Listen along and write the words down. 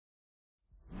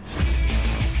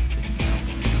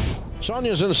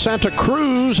Sonia's in Santa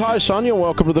Cruz. Hi, Sonia.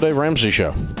 Welcome to the Dave Ramsey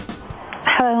Show.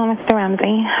 Hello, Mr.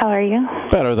 Ramsey. How are you?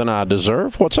 Better than I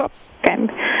deserve. What's up?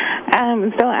 Good.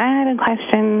 So I had a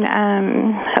question.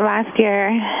 Last year,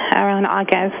 around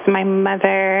August, my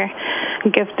mother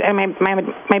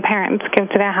my parents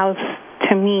gifted a house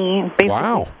to me, basically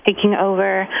Wow. taking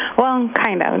over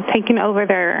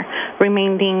their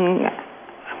remaining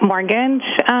mortgage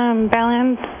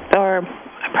balance or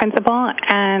principal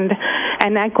and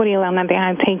an equity loan that they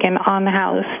had taken on the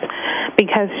house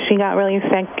because she got really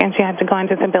sick and she had to go on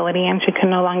disability and she could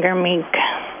no longer make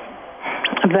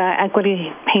the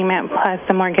equity payment plus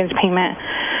the mortgage payment.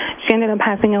 She ended up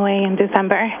passing away in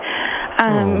December.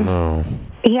 Oh, no.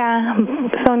 Yeah,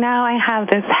 so now I have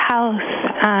this house,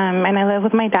 and I live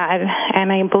with my dad,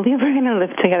 and I believe we're going to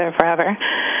live together forever.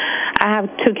 I have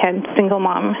 2 kids, single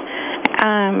mom.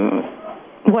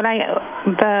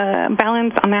 The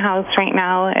balance on the house right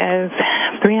now is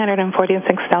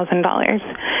 $346,000,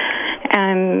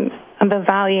 and the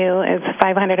value is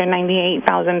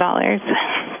 $598,000.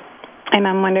 And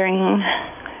I'm wondering,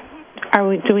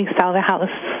 do we sell the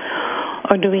house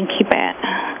or do we keep it?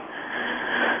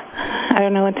 I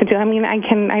don't know what to do. I mean,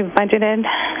 I've budgeted.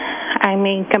 I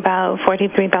make about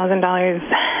 $43,000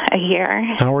 a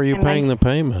year. How are you paying the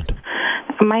payment?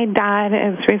 My dad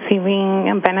is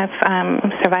receiving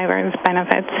survivor's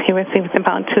benefits. He receives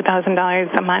about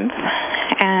 $2,000 a month,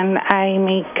 and I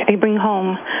bring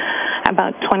home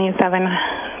about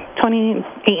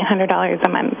 $2,800 a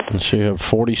month. And so you have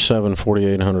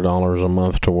 $4,800 a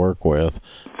month to work with,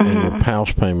 and your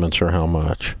house payments are how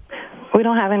much? We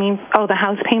don't have any. Oh, the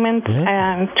house payments,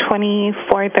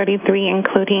 $2,433,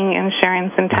 including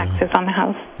insurance and taxes on the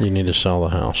house. You need to sell the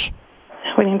house.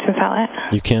 We need to sell it.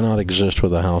 You cannot exist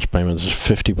with a house payment. It's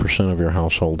 50% of your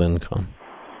household income.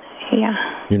 Yeah.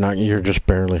 You're just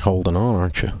barely holding on,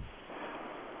 aren't you?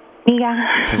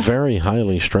 Yeah. It's very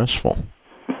highly stressful.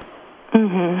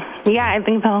 Yeah, I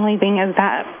think the only thing is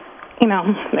that,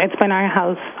 it's been our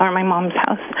house or my mom's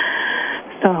house.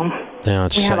 So yeah,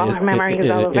 we have all our memories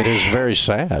all over. It is very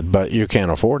sad, but you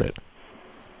can't afford it.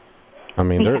 I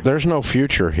mean, there's no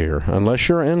future here unless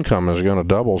your income is going to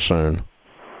double soon.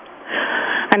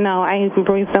 I know. I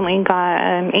recently got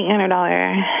an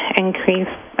 $800 increase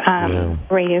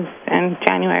raise in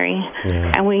January,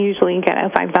 and we usually get a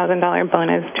 $5,000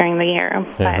 bonus during the year.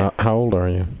 Yeah, how old are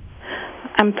you?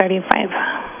 I'm 35.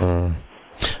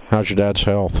 How's your dad's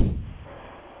health?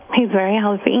 He's very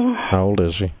healthy. How old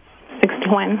is he?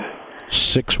 61.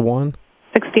 61?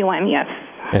 61, yes.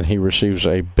 And he receives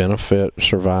a benefit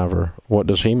survivor. What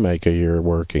does he make a year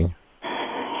working?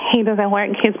 He doesn't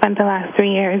work. He spent the last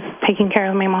 3 years taking care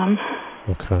of my mom.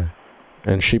 Okay.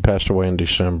 And she passed away in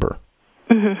December.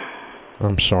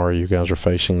 I'm sorry you guys are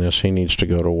facing this. He needs to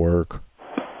go to work.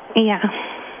 Yeah.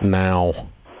 Now.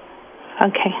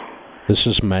 Okay. This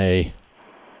is May.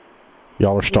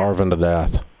 Y'all are starving to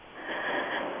death.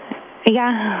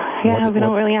 Yeah, we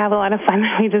don't really have a lot of fun.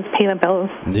 We just pay the bills.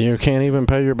 You can't even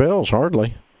pay your bills,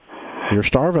 hardly. You're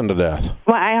starving to death.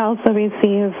 Well, I also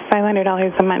receive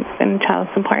 $500 a month in child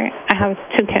support. I have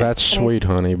 2 kids. That's sweet,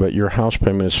 honey, but your house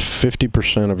payment is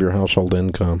 50% of your household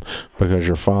income because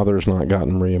your father's not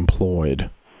gotten reemployed.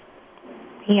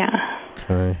 Yeah.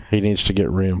 Okay. He needs to get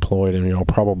reemployed, and y'all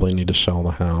probably need to sell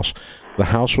the house. The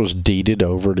house was deeded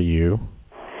over to you?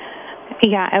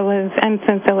 Yeah, it was, and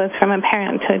since it was from a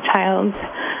parent to a child,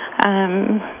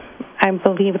 I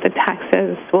believe the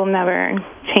taxes will never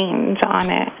change on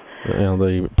it.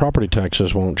 The property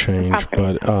taxes won't change,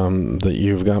 but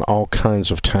you've got all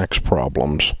kinds of tax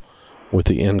problems with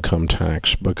the income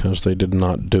tax because they did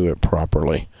not do it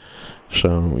properly.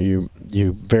 So you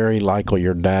very likely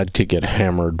your dad could get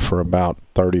hammered for about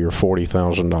 $30,000 or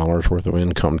 $40,000 worth of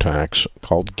income tax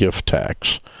called gift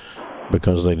tax,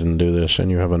 because they didn't do this. And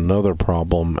you have another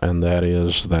problem, and that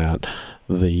is that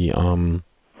the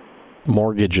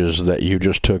mortgages that you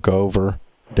just took over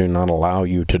do not allow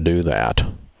you to do that.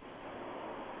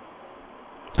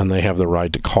 And they have the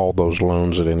right to call those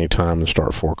loans at any time and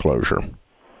start foreclosure.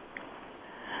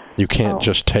 You can't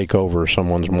just take over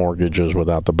someone's mortgages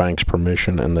without the bank's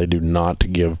permission, and they do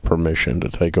not give permission to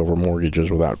take over mortgages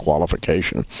without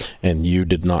qualification. And you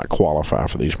did not qualify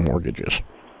for these mortgages.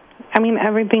 I mean,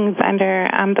 everything's under,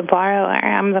 I'm the borrower,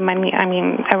 I'm the money,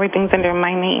 everything's under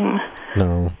my name.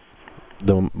 No.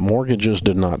 The mortgages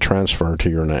did not transfer to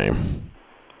your name.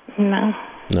 No.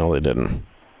 No, they didn't.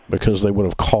 Because they would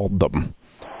have called them.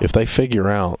 If they figure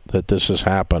out that this has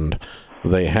happened,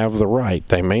 they have the right.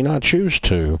 They may not choose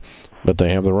to, but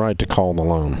they have the right to call the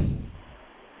loan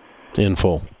in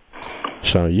full.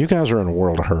 So you guys are in a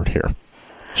world of hurt here.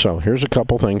 So here's a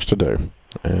couple things to do.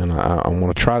 And I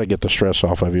want to try to get the stress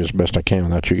off of you as best I can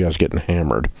without you guys getting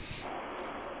hammered.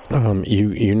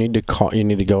 You need to call. You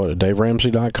need to go to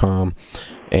DaveRamsey.com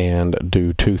and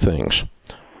do two things.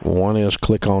 One is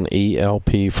click on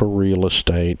ELP for real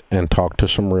estate and talk to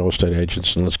some real estate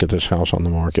agents, and let's get this house on the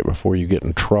market before you get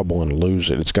in trouble and lose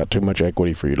it. It's got too much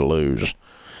equity for you to lose.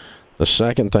 The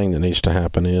second thing that needs to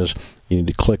happen is you need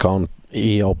to click on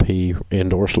ELP,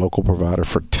 Endorsed Local Provider,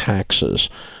 for taxes.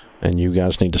 And you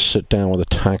guys need to sit down with a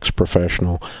tax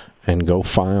professional and go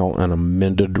file an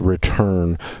amended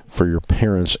return for your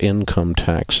parents' income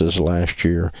taxes last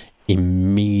year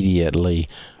immediately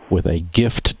with a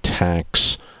gift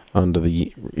tax under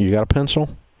the, you got a pencil?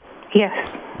 Yes.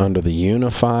 Under the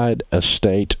Unified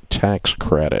Estate Tax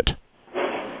Credit.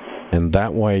 And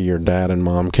that way your dad and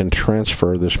mom can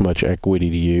transfer this much equity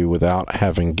to you without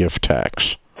having gift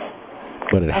tax.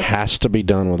 But it has to be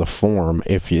done with a form.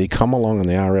 If you come along and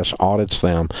the IRS audits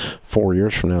them 4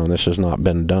 years from now and this has not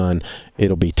been done,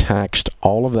 it'll be taxed.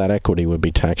 All of that equity would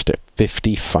be taxed at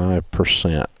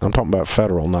 55%. I'm talking about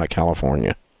federal, not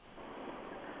California.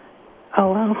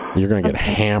 Oh, well. You're going to get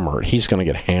hammered. He's going to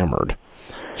get hammered.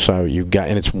 So you've got,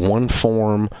 and it's one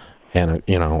form and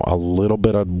a little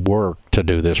bit of work to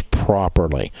do this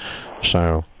properly.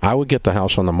 So I would get the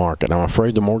house on the market. I'm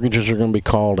afraid the mortgages are going to be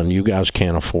called and you guys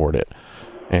can't afford it.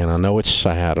 And I know it's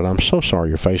sad, and I'm so sorry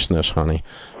you're facing this, honey.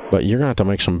 But you're going to have to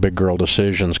make some big girl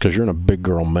decisions because you're in a big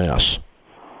girl mess.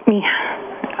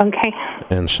 Yeah. Okay.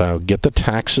 And so get the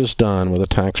taxes done with a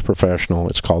tax professional.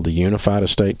 It's called the Unified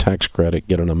Estate Tax Credit.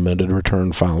 Get an amended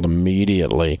return filed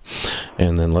immediately.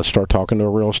 And then let's start talking to a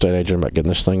real estate agent about getting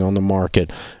this thing on the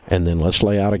market. And then let's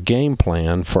lay out a game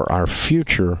plan for our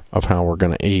future of how we're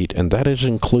going to eat. And that is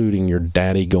including your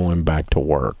daddy going back to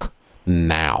work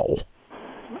now.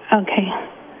 Okay.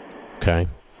 Okay?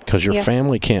 Because your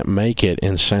family can't make it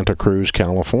in Santa Cruz,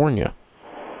 California.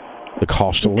 The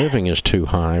cost of living is too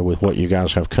high with what you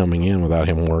guys have coming in without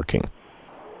him working.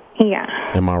 Yeah.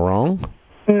 Am I wrong?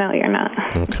 No, you're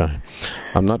not. Okay.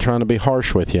 I'm not trying to be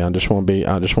harsh with you. I just want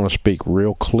to speak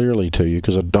real clearly to you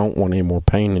because I don't want any more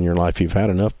pain in your life. You've had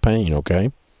enough pain,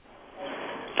 okay?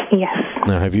 Yes.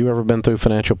 Now, have you ever been through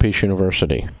Financial Peace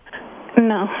University?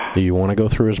 No. Do you want to go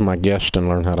through as my guest and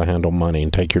learn how to handle money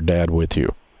and take your dad with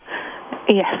you?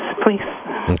 Yes, please.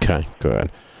 Okay,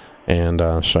 good. And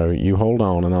so you hold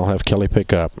on, and I'll have Kelly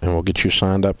pick up, and we'll get you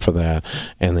signed up for that.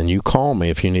 And then you call me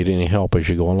if you need any help as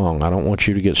you go along. I don't want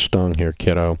you to get stung here,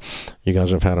 kiddo. You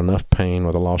guys have had enough pain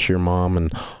with the loss of your mom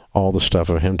and all the stuff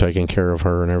of him taking care of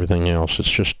her and everything else. It's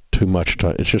just too much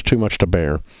to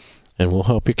bear. And we'll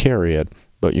help you carry it,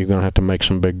 but you're going to have to make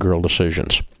some big girl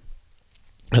decisions.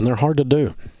 And they're hard to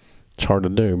do. It's hard to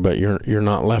do, but you're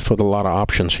not left with a lot of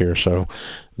options here. So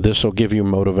this will give you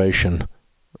motivation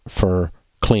for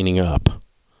cleaning up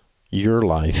your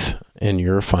life and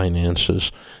your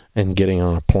finances and getting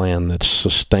on a plan that's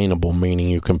sustainable, meaning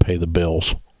you can pay the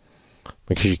bills.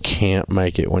 Because you can't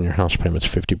make it when your house payment's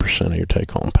 50% of your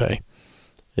take-home pay.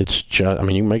 It's just, I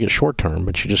mean, you can make it short-term,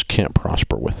 but you just can't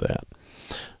prosper with that.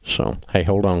 So, hey,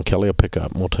 hold on. Kelly will pick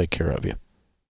up, and we'll take care of you.